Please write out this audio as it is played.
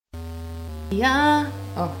Yeah.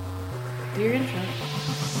 Oh. Do your intro.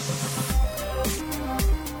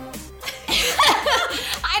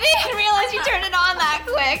 I didn't realize you turned it on that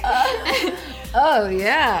quick. Oh,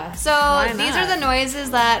 yeah. So these are the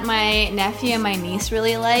noises that my nephew and my niece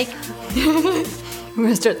really like. We're going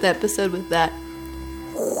to start the episode with that.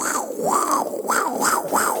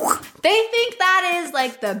 They think that is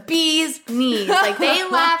like the bee's knees. Like they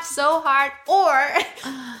laugh so hard. Or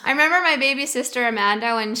I remember my baby sister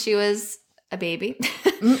Amanda when she was a baby.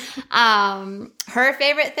 Her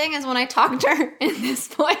favorite thing is when I talk to her in this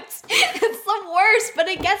voice. It's the worst, but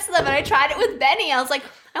it gets to them. And I tried it with Benny. I was like,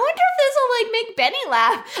 I wonder if this will like make Benny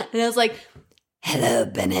laugh. And I was like, hello,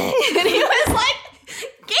 Benny. And he was like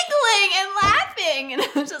giggling and laughing. And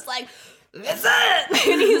I was just like, listen.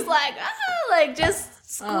 And he's like, like just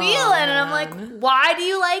squealing. And I'm like, why do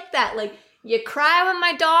you like that? Like, you cry when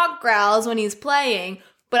my dog growls when he's playing,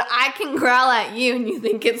 but I can growl at you and you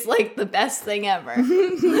think it's like the best thing ever.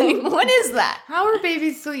 Like, what is that? How are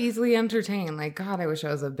babies so easily entertained? Like, God, I wish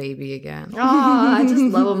I was a baby again. Oh, I just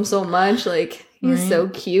love him so much. Like, he's so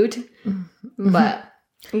cute. But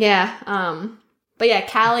yeah, but yeah,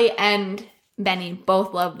 Callie and Benny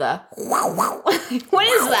both love the what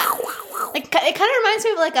is that? Like, it kind of reminds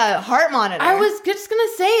me of like a heart monitor. I was just gonna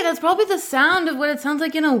say, that's probably the sound of what it sounds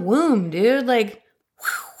like in a womb, dude. Like,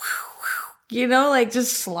 you know, like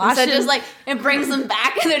just sloshing. So just like, it brings them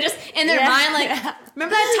back and they're just in their mind like,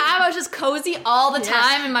 remember that time I was just cozy all the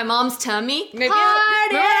time in my mom's tummy? Maybe remember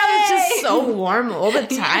I was just so warm all the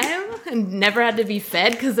time and never had to be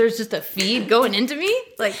fed because there's just a feed going into me?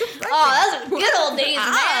 Like, oh, that's good old days,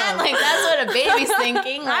 man. Like, that's what a baby's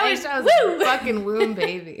thinking. Like, I wish I was a fucking womb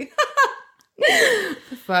baby.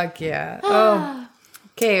 Fuck yeah. Oh.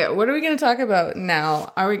 Okay, what are we going to talk about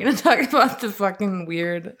now? Are we going to talk about the fucking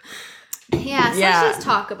weird... Yeah, so let's just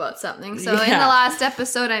talk about something. So in the last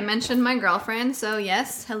episode, I mentioned my girlfriend. So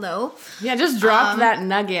yes, hello. Yeah, just drop that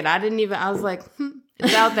nugget. I was like,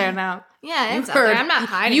 it's out there now. Yeah, it's out there. I'm not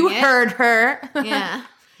hiding it. You heard her. Yeah.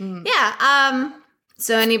 Yeah.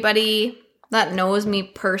 So anybody that knows me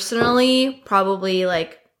personally, probably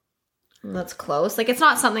like, that's close. Like, it's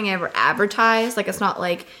not something I ever advertise. Like, it's not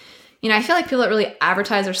like, you know, I feel like people that really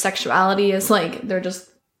advertise their sexuality is like, they're just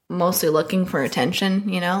mostly looking for attention,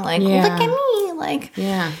 you know, like, look at me, like,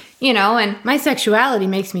 you know, and my sexuality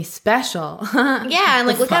makes me special. Yeah, and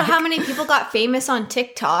like, look at how many people got famous on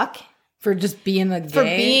TikTok for just being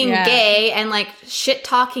gay and like shit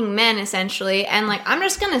talking men essentially. And like, I'm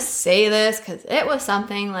just gonna say this because it was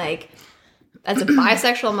something like, as a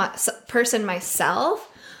bisexual person myself,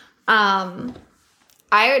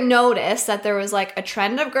 I noticed that there was like a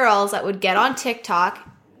trend of girls that would get on TikTok,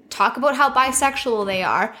 talk about how bisexual they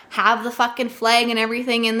are, have the fucking flag and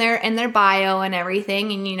everything in their bio and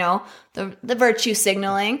everything, and you know, the virtue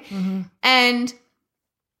signaling. And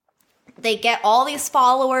they get all these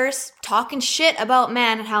followers talking shit about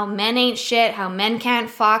men and how men ain't shit, how men can't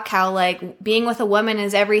fuck, how like being with a woman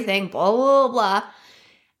is everything, blah blah blah.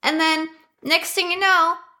 And then next thing you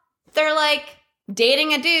know, they're like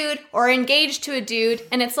dating a dude or engaged to a dude,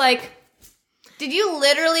 and it's like, did you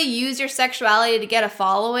literally use your sexuality to get a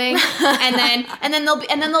following? and then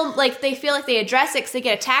they'll like, they feel like they address it because they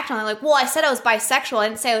get attacked on. They're like, well, I said I was bisexual. I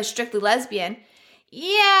didn't say I was strictly lesbian.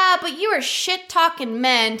 Yeah, but you were shit talking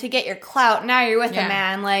men to get your clout. Now you're with a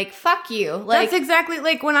man. Like, fuck you. Like, that's exactly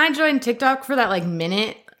like when I joined TikTok for that like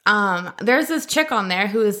minute. There's this chick on there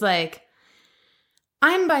who is like,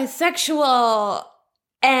 I'm bisexual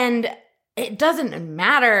and it doesn't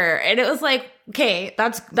matter. And it was like, okay,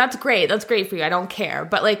 that's great. That's great for you. I don't care.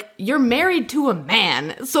 But like, you're married to a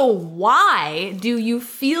man. So why do you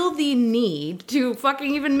feel the need to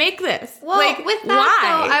fucking even make this? Well, like, with that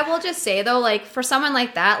though, I will just say though, like, for someone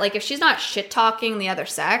like that, like if she's not shit talking the other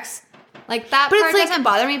sex, like that part doesn't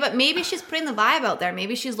bother me, but maybe she's putting the vibe out there.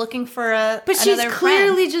 Maybe she's looking for But she's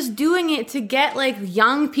clearly just doing it to get like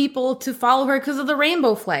young people to follow her because of the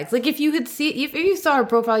rainbow flags. Like if you saw her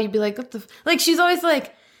profile, you'd be like, what the like she's always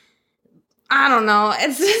like, I don't know.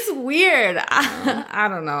 It's just weird. I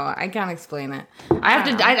don't know. I can't explain it. I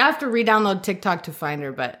have to re-download TikTok to find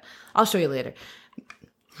her, but I'll show you later.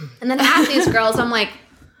 And then half these girls, I'm like,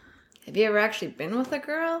 have you ever actually been with a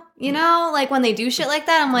girl? You know, like when they do shit like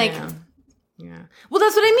that, I'm like, yeah. Well,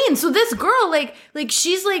 that's what I mean. So this girl, like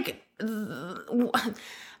she's like,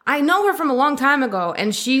 I know her from a long time ago,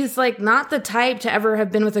 and she's like not the type to ever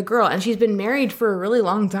have been with a girl, and she's been married for a really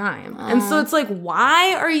long time. And so it's like,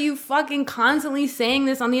 why are you fucking constantly saying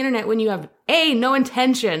this on the internet when you have A, no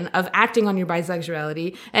intention of acting on your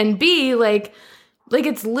bisexuality, and B, like, Like,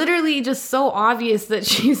 it's literally just so obvious that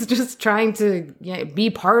she's just trying to be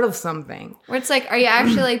part of something. Where it's like, are you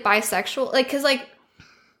actually, like, bisexual? Like, because, like,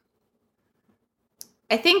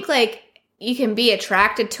 I think, like, you can be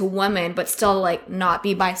attracted to women but still, like, not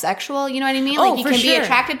be bisexual. You know what I mean? Like, you can be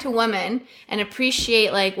attracted to women and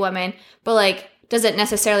appreciate, like, women, but, like, doesn't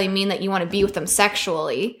necessarily mean that you want to be with them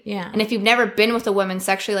sexually. Yeah. And if you've never been with a woman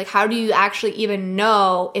sexually, like, how do you actually even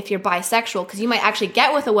know if you're bisexual? Because you might actually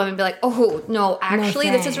get with a woman and be like, oh, no, actually,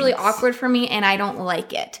 this is really awkward for me and I don't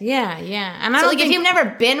like it. Yeah, yeah. And so, like, if you've never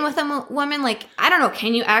been with a woman, like, I don't know,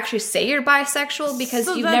 can you actually say you're bisexual? Because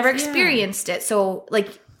you've never experienced it. So, like,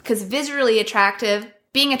 because visually attractive,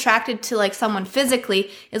 being attracted to, like, someone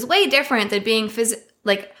physically is way different than being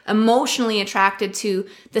like, emotionally attracted to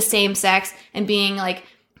the same sex and being, like,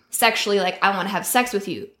 sexually, like, I want to have sex with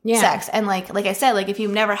you sex. And, like I said, like, if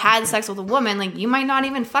you've never had sex with a woman, like, you might not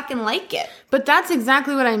even fucking like it. But that's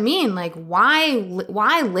exactly what I mean. Like, why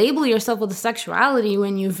label yourself with a sexuality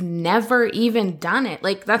when you've never even done it?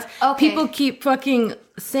 Like, that's... Okay. People keep fucking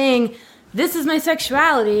saying, this is my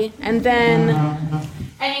sexuality, and then...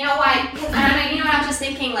 And you know why? Because you know what I was just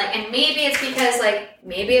thinking, like, and maybe it's because, like,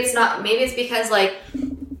 maybe it's because, like,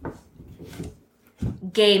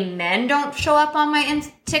 gay men don't show up on my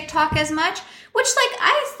TikTok as much, which,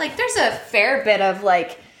 like, there's a fair bit of,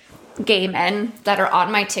 like, gay men that are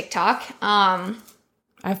on my TikTok. I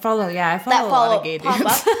follow a lot of gay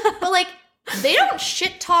dudes. But, like, they don't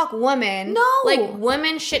shit talk women. No. Like,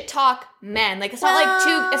 women shit talk men. Like, it's not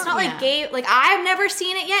like gay. Like, I've never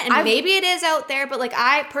seen it yet. And maybe it is out there, but, like,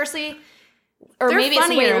 I personally, or maybe it's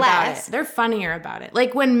way less. They're funnier about it.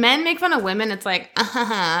 Like, when men make fun of women, it's like,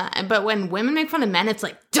 but when women make fun of men, it's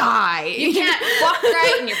like, die. You can't fuck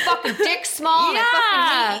right and your fucking dick's small.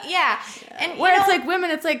 Yeah. And where it's like women,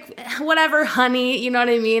 it's like, whatever, honey, you know what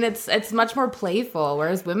I mean? It's much more playful,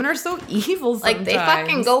 whereas women are so evil sometimes. Like, they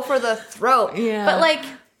fucking go for the throat. Yeah.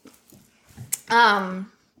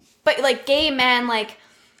 But, like, gay men, like,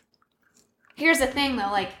 here's the thing, though,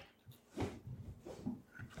 like,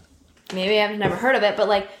 maybe I've never heard of it, but,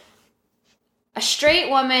 like, a straight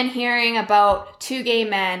woman hearing about two gay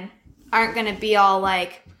men aren't gonna be all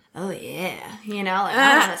like, oh yeah, you know, like,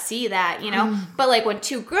 I want to see that, you know? But, like, when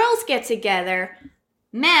two girls get together,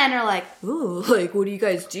 men are like, ooh, like, what do you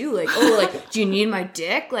guys do? Like, oh, like, do you need my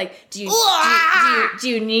dick? Like, do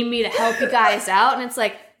you need me to help you guys out? And it's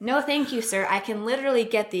like, no, thank you, sir. I can literally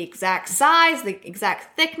get the exact size, the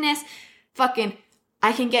exact thickness, fucking,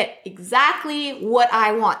 I can get exactly what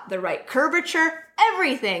I want. The right curvature,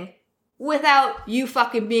 everything. Without you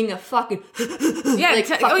fucking being a fucking...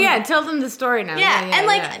 tell them the story now.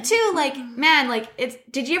 Too, like, man, like,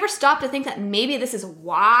 did you ever stop to think that maybe this is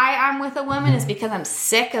why I'm with a woman? Is because I'm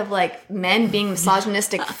sick of, like, men being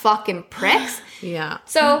misogynistic fucking pricks? Yeah.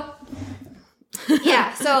 So...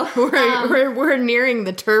 Yeah, so... We're nearing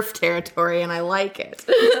the turf territory, and I like it.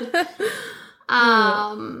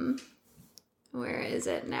 Where is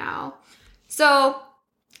it now? So,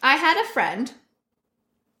 I had a friend...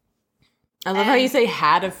 I love how you say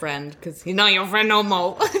had a friend, because he's not your friend no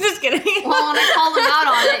more. Just kidding. Well, when I called him out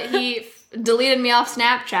on it, he deleted me off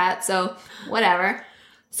Snapchat, so whatever.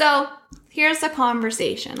 So, here's the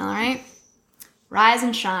conversation, all right? Rise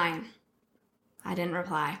and shine. I didn't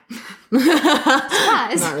reply.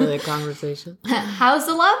 Surprise. Not really a conversation. How's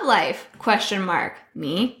the love life? Question mark.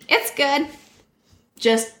 Me? It's good.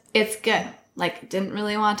 Just, it's good. Like, didn't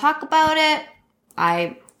really want to talk about it.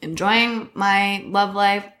 I'm enjoying my love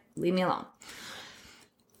life. Leave me alone.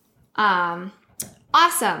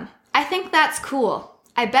 Awesome. I think that's cool.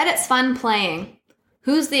 I bet it's fun playing.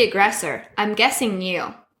 Who's the aggressor? I'm guessing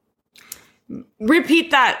you.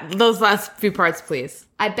 Repeat those last few parts, please.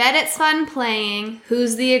 I bet it's fun playing.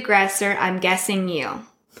 Who's the aggressor? I'm guessing you.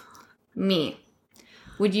 Me.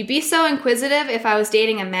 Would you be so inquisitive if I was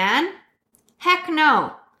dating a man? Heck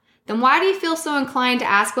no. Then why do you feel so inclined to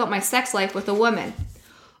ask about my sex life with a woman?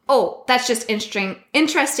 Oh, that's just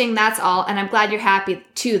interesting, that's all, and I'm glad you're happy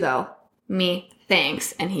too, though. Me,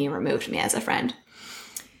 thanks. And he removed me as a friend.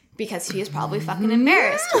 Because he is probably fucking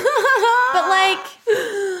embarrassed. But, like,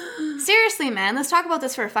 seriously, man, let's talk about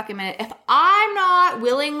this for a fucking minute. If I'm not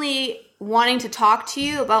willingly wanting to talk to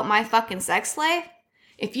you about my fucking sex life,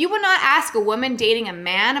 if you would not ask a woman dating a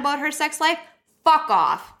man about her sex life, fuck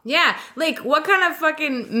off. Yeah, like, what kind of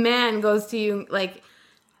fucking man goes to you, like...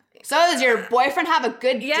 So does your boyfriend have a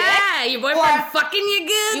good dick? Yeah, your boyfriend fucking you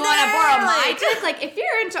good. You want to borrow my dick? Like, if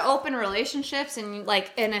you're into open relationships and,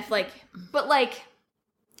 like, and if, like... But, like...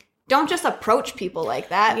 Don't just approach people like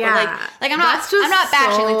that. Yeah. But I'm not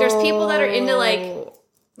bashing. Like, there's people that are into, like,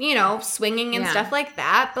 you know, swinging and stuff like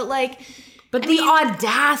that. But, like, But the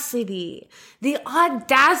audacity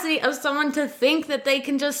of someone to think that they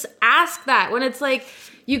can just ask that when it's like,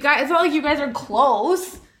 you guys, it's not like you guys are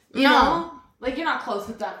close, you know? Like, you're not close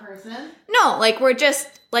with that person. No, like, we're just,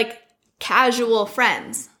 like, casual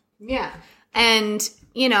friends. Yeah. And,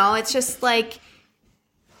 you know, it's just, like,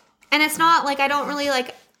 and it's not, like, I don't really,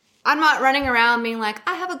 like, I'm not running around being like,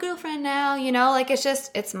 I have a girlfriend now, you know? Like, it's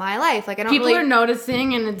just, it's my life. Like, I don't People are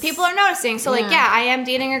noticing, and it's... People are noticing. So, like, yeah, I am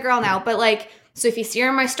dating a girl now, but, like... So if you see her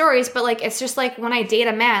in my stories, but, like, it's just, like, when I date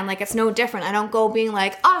a man, like, it's no different. I don't go being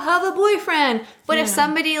like, I have a boyfriend. But if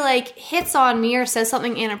somebody, like, hits on me or says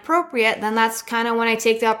something inappropriate, then that's kind of when I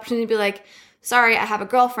take the opportunity to be like, sorry, I have a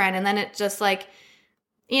girlfriend. And then it just, like,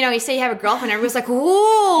 you know, you say you have a girlfriend, everyone's like,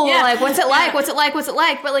 ooh, like, what's it like? What's it like? What's it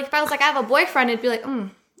like? But, like, if I was like, I have a boyfriend, it'd be like,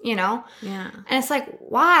 you know? Yeah. And it's like,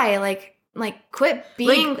 why? Like, quit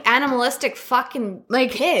being animalistic fucking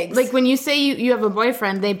pigs. Like, when you say you have a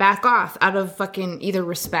boyfriend, they back off out of fucking either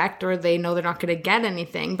respect or they know they're not going to get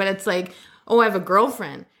anything. But it's like, oh, I have a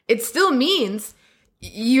girlfriend. It still means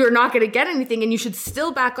you're not going to get anything and you should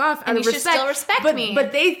still back off out of respect. You should still respect me.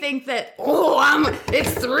 But they think that,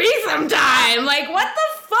 it's threesome time. Like, what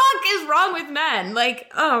the fuck is wrong with men? Like,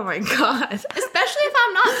 oh my God. Especially if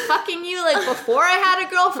I'm not fucking you, like, before I had a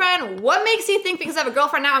girlfriend. What makes you think because I have a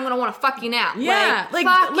girlfriend now, I'm going to want to fuck you now? Yeah.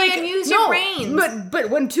 Fucking use your brains. But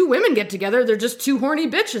when two women get together, they're just two horny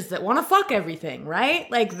bitches that want to fuck everything, right?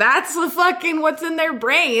 Like, that's the fucking what's in their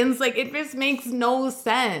brains. Like, it just makes no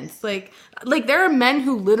sense. Like there are men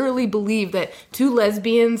who literally believe that two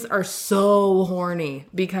lesbians are so horny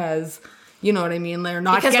because... You know what I mean? They're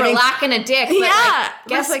not because we're lacking a dick. But yeah. Like,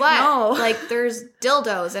 guess like, what? No. Like, there's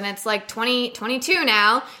dildos, and it's like 2022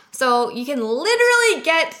 now. So you can literally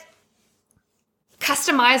get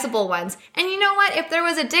customizable ones. And you know what? If there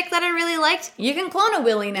was a dick that I really liked, you can clone a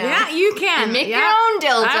willy now. Yeah, you can. And make your own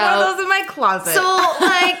dildo. I have one of those in my closet. So,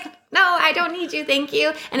 like, no, I don't need you. Thank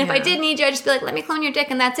you. And if I did need you, I'd just be like, let me clone your dick,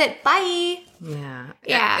 and that's it. Bye.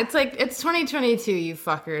 Yeah. It's like, it's 2022, you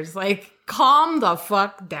fuckers. Like, calm the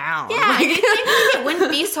fuck down. Yeah, like, you think it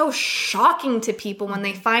wouldn't be so shocking to people when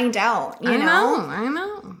they find out, you know? I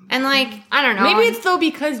know. And, like, I don't know. Maybe it's, though,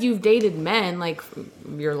 because you've dated men, like,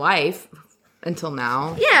 your life until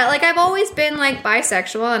now. Yeah, like, I've always been, like,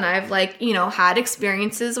 bisexual, and I've, like, you know, had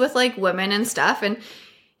experiences with, like, women and stuff, and,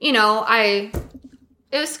 you know, it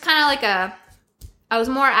was kind of like I was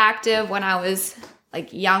more active when I was,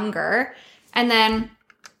 like, younger, and then,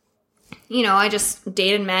 you know, I just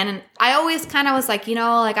dated men, and I always kind of was like, you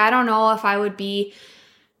know, like, I don't know if I would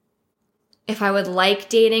like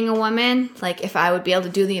dating a woman, like, if I would be able to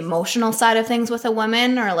do the emotional side of things with a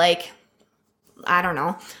woman, or, like, I don't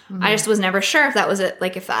know. Mm-hmm. I just was never sure if that was it,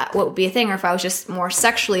 like, if that what would be a thing, or if I was just more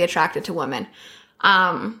sexually attracted to women.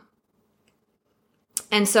 And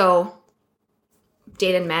so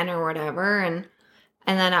dated men or whatever, and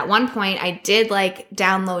then at one point I did, like,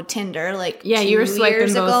 download Tinder, like, you were swiping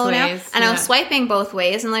years both ago ways. now, and I was swiping both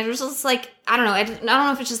ways, and, like, it was just, like, I don't know. I don't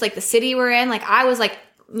know if it's just, like, the city we're in. Like, I was like,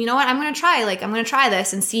 you know what? I'm gonna try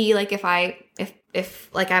this and see, like, if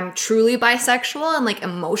like, I'm truly bisexual and, like,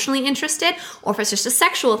 emotionally interested, or if it's just a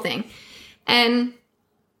sexual thing. And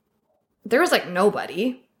there was, like,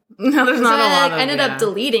 nobody. No, there's not a lot. I ended up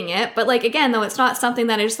deleting it, but, like, again, though, it's not something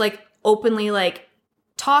that I just, like, openly, like,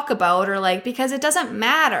 talk about, or, like, because it doesn't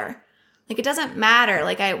matter. Like, it doesn't matter.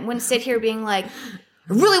 Like, I wouldn't sit here being like,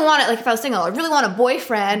 I really want it. Like, if I was single, I really want a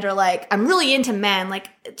boyfriend, or, like, I'm really into men. Like,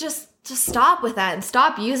 just stop with that and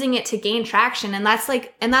stop using it to gain traction. And that's,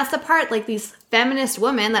 like, and that's the part, like, these feminist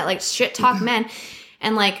women that, like, shit talk men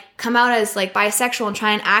and, like, come out as, like, bisexual and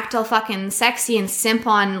try and act all fucking sexy and simp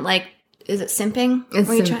on, like, is it simping? It's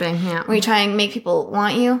simping, yeah. Where you try and make people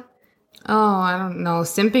want you? Oh, I don't know.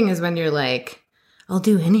 Simping is when you're like, I'll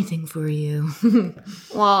do anything for you.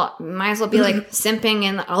 Well, might as well be like simping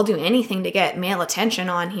and I'll do anything to get male attention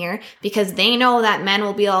on here, because they know that men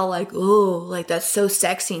will be all like, oh, like, that's so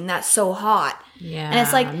sexy and that's so hot. Yeah. And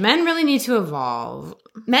it's like, men really need to evolve.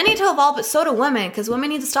 Men need to evolve, but so do women, because women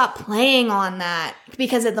need to stop playing on that.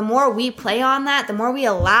 Because the more we play on that, the more we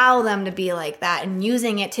allow them to be like that and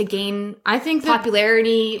using it to gain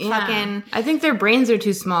popularity. I think their brains are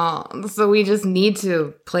too small, so we just need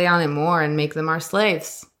to play on it more and make them our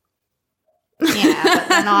slaves. Yeah, but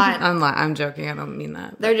they're not. I'm joking. I don't mean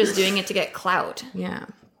that. They're just doing it to get clout. Yeah.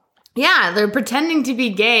 Yeah, they're pretending to be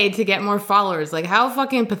gay to get more followers. Like, how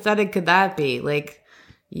fucking pathetic could that be? Like,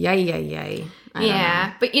 yay.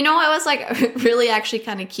 Yeah, but you know what was, like, really actually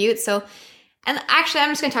kind of cute? So, and actually,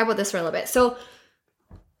 I'm just going to talk about this for a little bit. So,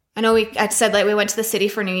 I know I said, like, we went to the city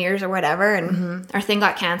for New Year's or whatever, and our thing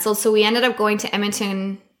got canceled. So we ended up going to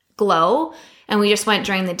Edmonton Glow. And we just went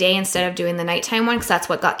during the day instead of doing the nighttime one because that's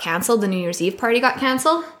what got canceled. The New Year's Eve party got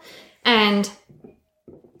canceled. And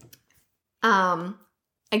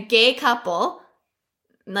a gay couple,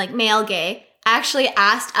 like male gay, actually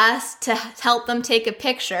asked us to help them take a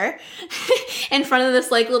picture in front of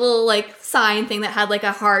this like little like sign thing that had like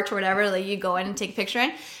a heart or whatever, like you go in and take a picture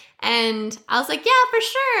in. And I was like, yeah, for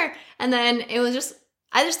sure. And then it was just,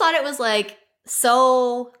 I just thought it was like,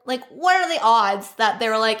 so like, what are the odds that they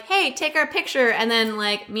were like, hey, take our picture, and then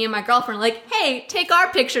like me and my girlfriend were like, hey, take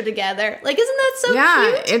our picture together. Like, isn't that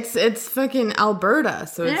so cute? It's fucking Alberta,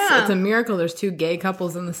 so it's a miracle there's two gay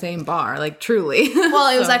couples in the same bar, like truly.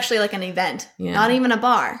 Well, it was actually like an event, not even a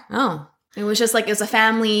bar. Oh, it was just like, it was a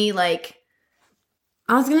family, like.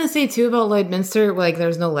 I was gonna say too about Lloydminster, like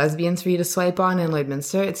there's no lesbians for you to swipe on in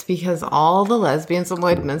Lloydminster. It's because all the lesbians in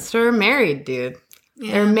Lloydminster are married, dude.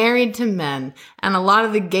 Yeah. They're married to men. And a lot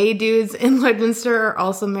of the gay dudes in Lloydminster are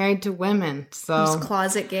also married to women. So those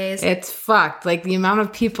closet gays. It's fucked. Like the amount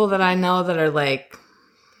of people that I know that are like,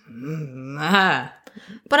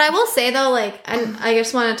 But I will say though, like, and I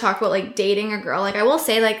just want to talk about like dating a girl. Like I will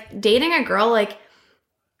say like dating a girl, like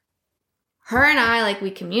her and I, like we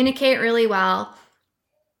communicate really well.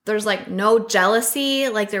 There's like no jealousy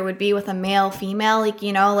like there would be with a male female, like,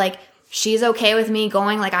 you know, like she's okay with me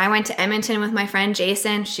going, like I went to Edmonton with my friend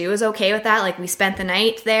Jason. She was okay with that. Like we spent the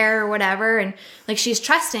night there or whatever. And like, she's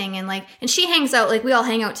trusting and like, and she hangs out, like we all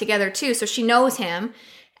hang out together too. So she knows him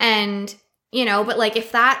and, you know, but like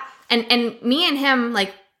if that, and me and him,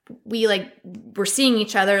 like we like were seeing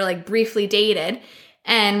each other, like briefly dated.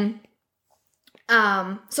 And,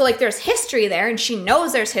 so like there's history there and she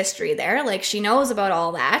knows there's history there. Like she knows about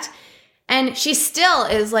all that. And she still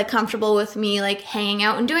is like comfortable with me like hanging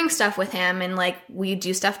out and doing stuff with him and like we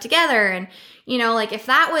do stuff together. And, you know, like if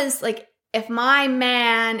that was like, if I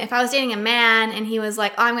was dating a man and he was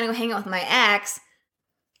like, oh, I'm going to go hang out with my ex.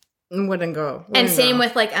 Wouldn't go. And same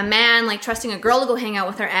with like a man like trusting a girl to go hang out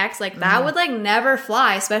with her ex, like that would like never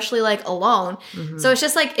fly, especially like alone. So it's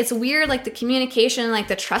just like, it's weird, like the communication, like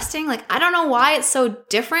the trusting, like I don't know why it's so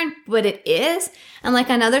different, but it is. And like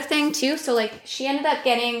another thing too, so like she ended up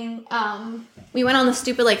getting, we went on the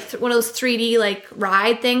stupid like one of those 3D like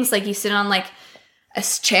ride things, like you sit on like a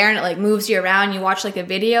chair and it like moves you around, you watch like a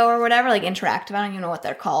video or whatever, like interactive, I don't even know what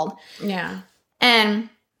they're called. Yeah. And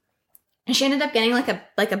she ended up getting like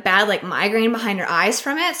a bad like migraine behind her eyes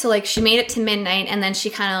from it. So like she made it to midnight and then she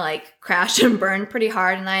kind of like crashed and burned pretty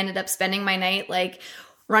hard. And I ended up spending my night like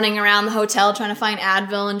running around the hotel trying to find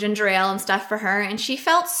Advil and ginger ale and stuff for her. And she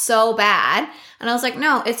felt so bad. And I was like,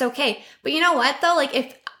 no, it's okay. But you know what though? Like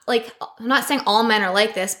if like, I'm not saying all men are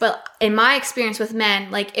like this, but in my experience with men,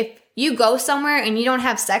 like if you go somewhere and you don't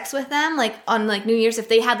have sex with them, like on like New Year's, if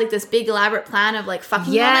they had like this big elaborate plan of like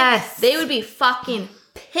fucking women, they would be fucking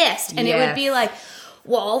pissed. And it would be like,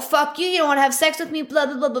 well, fuck you, you don't want to have sex with me, blah,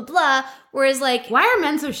 blah, blah, blah, blah. Whereas like, why are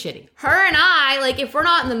men so shitty? Her and I, like, if we're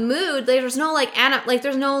not in the mood, like, there's no like,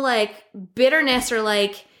 there's no like bitterness or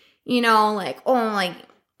like, you know, like, oh, like,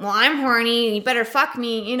 well, I'm horny, you better fuck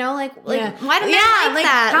me, you know, like why do men like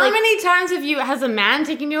that? How like, many times has a man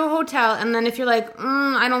taken you to a hotel and then if you're like,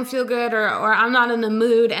 I don't feel good or I'm not in the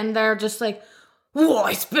mood and they're just like, whoa,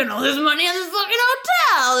 I spent all this money on this fucking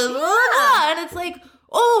hotel. And it's like,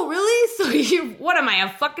 oh, really? So what am I, a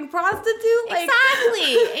fucking prostitute? Like,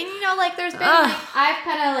 exactly. And you know, like there's been like, I've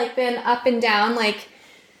kind of like been up and down, like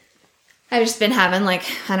I've just been having like,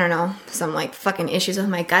 I don't know, some like fucking issues with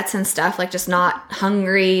my guts and stuff, like just not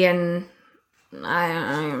hungry and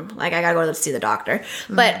I gotta go to see the doctor.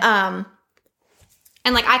 But, and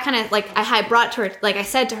like I kind of like, I brought to her, like I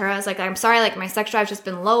said to her, I was like, I'm sorry, like my sex drive's just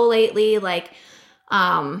been low lately, like,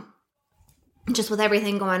 just with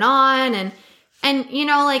everything going on and you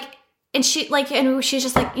know, like, and she's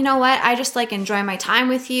just like, you know what? I just like enjoy my time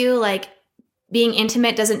with you. Like being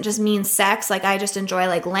intimate doesn't just mean sex. Like I just enjoy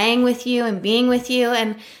like laying with you and being with you.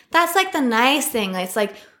 And that's like the nice thing. It's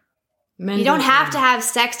like, you don't have to have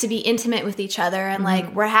sex to be intimate with each other. And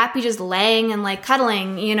like, we're happy just laying and like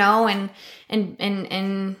cuddling, you know, and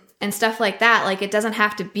stuff like that. Like it doesn't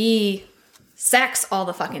have to be sex all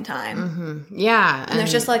the fucking time. Yeah. And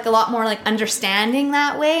there's just like a lot more like understanding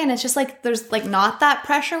that way. And it's just like, there's like not that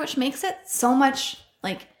pressure, which makes it so much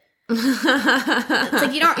like, it's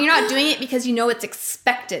like you're not doing it because you know it's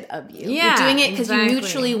expected of you. Yeah, you're doing it because you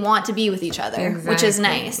mutually want to be with each other, which is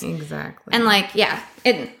nice. Exactly. And like,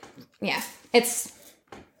 it's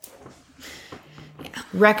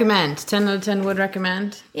recommend 10 out of 10 would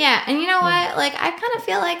recommend. Yeah. And you know what? Like, I kind of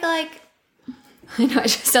feel like I know I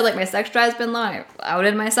just said like my sex drive's been low. I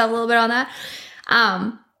outed myself a little bit on that.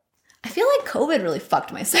 I feel like COVID really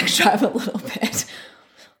fucked my sex drive a little bit.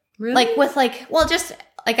 Really? Like with like, well, just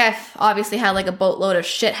like I've obviously had like a boatload of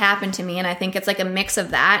shit happen to me, and I think it's like a mix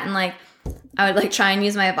of that and like I would like try and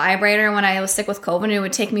use my vibrator when I was sick with COVID, and it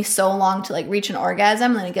would take me so long to like reach an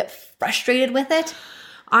orgasm, and then I get frustrated with it.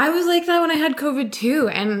 I was like that when I had COVID too,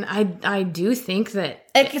 and I do think that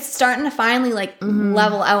it's starting to finally like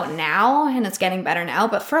level out now, and it's getting better now.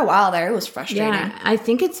 But for a while there, it was frustrating. Yeah, I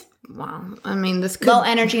think it's I mean, this could low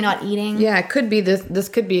energy, not eating. Yeah, it could be this. This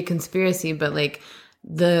could be a conspiracy, but like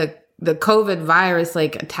the COVID virus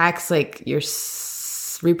like attacks like your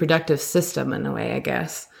reproductive system in a way, I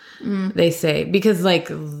guess. They say, because like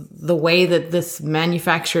the way that this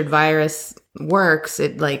manufactured virus works,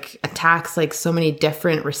 it like attacks like so many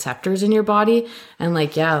different receptors in your body. And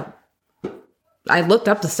like, yeah, I looked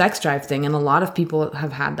up the sex drive thing, and a lot of people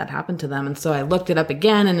have had that happen to them. And so I looked it up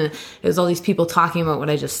again, and it was all these people talking about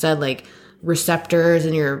what I just said, like receptors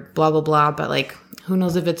and your blah, blah, blah. But like, who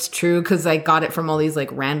knows if it's true, because I got it from all these like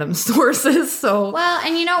random sources. So well,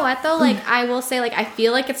 and you know what though, like I will say, like I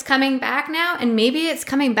feel like it's coming back now, and maybe it's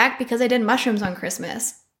coming back because I did mushrooms on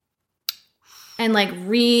Christmas and like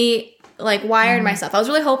wired myself. I was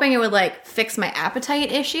really hoping it would like fix my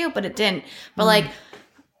appetite issue, but it didn't. But like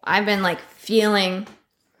I've been like feeling,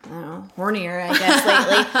 I don't know, hornier, I guess,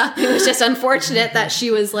 lately. It was just unfortunate that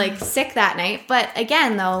she was like sick that night. But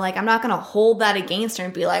again, though, like I'm not gonna hold that against her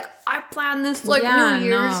and be like, I planned this like New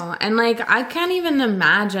Year's. No. And like I can't even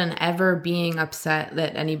imagine ever being upset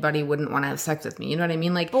that anybody wouldn't want to have sex with me. You know what I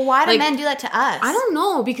mean? Like, but why do like, men do that to us? I don't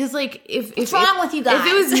know, because like what's wrong with you guys? If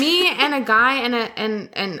it was me and a guy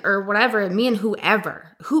and or whatever, me and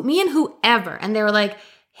whoever, and they were like,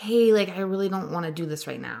 hey, like I really don't want to do this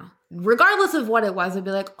right now. Regardless of what it was, I'd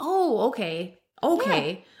be like, oh, okay.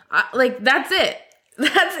 Yeah. Like, that's it.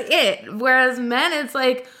 That's it. Whereas men, it's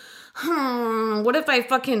like, what if I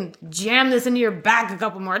fucking jam this into your back a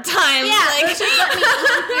couple more times? Yeah, like, just let me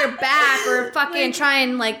eat your back or fucking like, try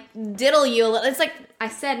and, like, diddle you a little. It's like, I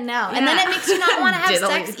said no. Yeah. And then it makes you not want to have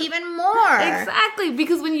sex even more. Exactly.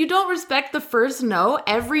 Because when you don't respect the first no,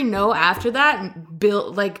 every no after that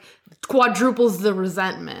quadruples the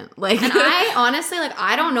resentment. Like, and I honestly, like,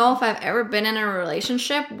 I don't know if I've ever been in a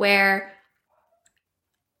relationship where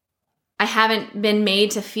I haven't been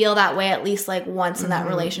made to feel that way at least like once in that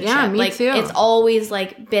relationship. Yeah, me like, too. It's always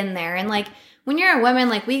like been there. And like when you're a woman,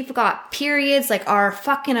 like we've got periods, like our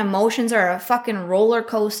fucking emotions are a fucking roller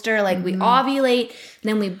coaster. Like we ovulate,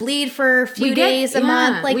 then we bleed for a few days a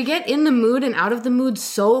month. Like we get in the mood and out of the mood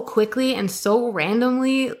so quickly and so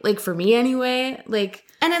randomly. Like for me anyway, like.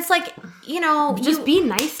 And it's like, you know, just be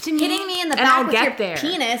nice to me. Hitting me in the back with your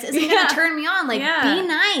penis isn't going to turn me on. Like, be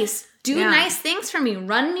nice. Do nice things for me.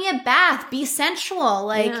 Run me a bath. Be sensual.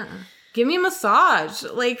 Like, give me a massage.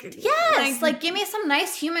 Like, yes. Like, give me some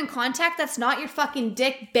nice human contact that's not your fucking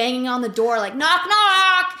dick banging on the door. Like, knock,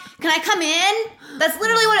 knock. Can I come in? That's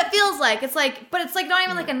literally what it feels like. It's like, but it's like not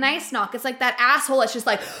even like a nice knock. It's like that asshole that's just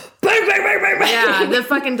like, bang, bang, bang, bang, bang. Yeah, the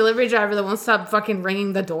fucking delivery driver that won't stop fucking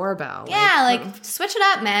ringing the doorbell. Yeah, like switch it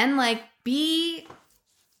up, man. Like, be...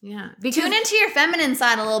 Yeah. Tune into your feminine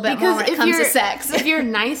side a little bit more when it comes to sex. If you're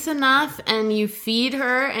nice enough and you feed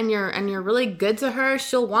her and you're really good to her,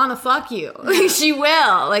 she'll want to fuck you. She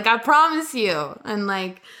will. Like, I promise you. And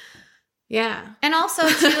like, yeah. And also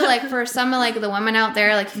too, like for some of like the women out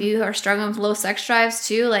there, like if you are struggling with low sex drives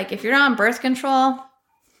too, like if you're on birth control,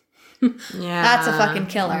 that's a fucking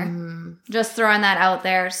killer. Just throwing that out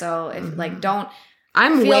there. So if like don't.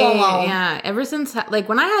 I'm way alone. Yeah. Ever since like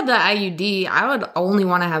when I had the IUD, I would only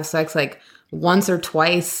want to have sex like once or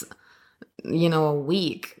twice, you know, a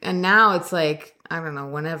week. And now it's like, I don't know,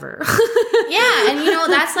 whenever. Yeah, and you know,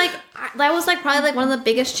 that's like that was like probably like one of the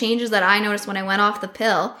biggest changes that I noticed when I went off the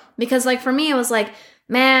pill, because like for me it was like,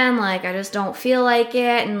 man, like I just don't feel like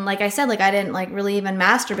it. And like I said, like I didn't like really even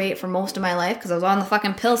masturbate for most of my life because I was on the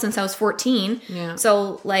fucking pill since I was 14. Yeah.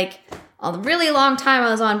 So like a really long time I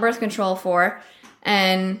was on birth control for.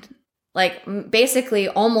 And like basically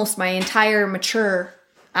almost my entire mature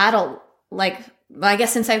adult, like I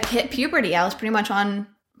guess since I hit puberty, I was pretty much on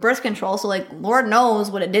birth control. So like Lord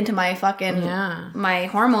knows what it did to my fucking my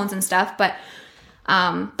hormones and stuff. But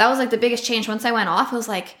that was like the biggest change. Once I went off, it was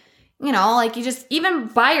like, you know, like you just even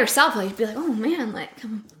by yourself, like you'd be like, oh man, like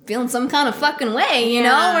I'm feeling some kind of fucking way, you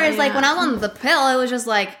know? Whereas like when I was on the pill, it was just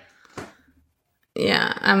like,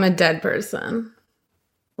 yeah, I'm a dead person.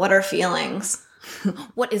 What are feelings?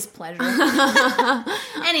 What is pleasure?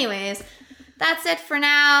 Anyways, that's it for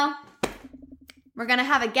now. We're going to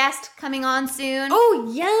have a guest coming on soon.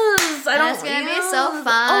 Oh, yes. It's going to be so fun.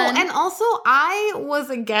 Oh, and also I was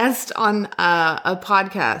a guest on a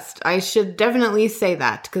podcast. I should definitely say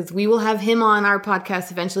that because we will have him on our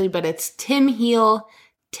podcast eventually, but it's Tim Heal,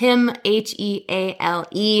 Tim,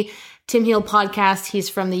 Heale, Tim Heale podcast. He's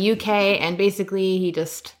from the UK, and basically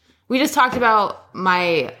we just talked about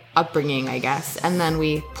my upbringing, I guess, and then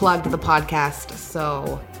we plugged the podcast.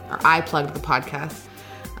 Or I plugged the podcast.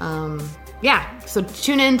 So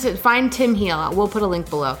tune in to find Tim Heale. We'll put a link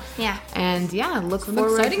below. Yeah. And look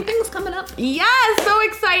forward. Exciting things coming up. Yeah, so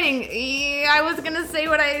exciting. I was gonna say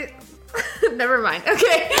what I. Never mind.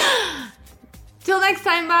 Okay. Till next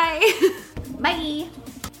time. Bye. Bye.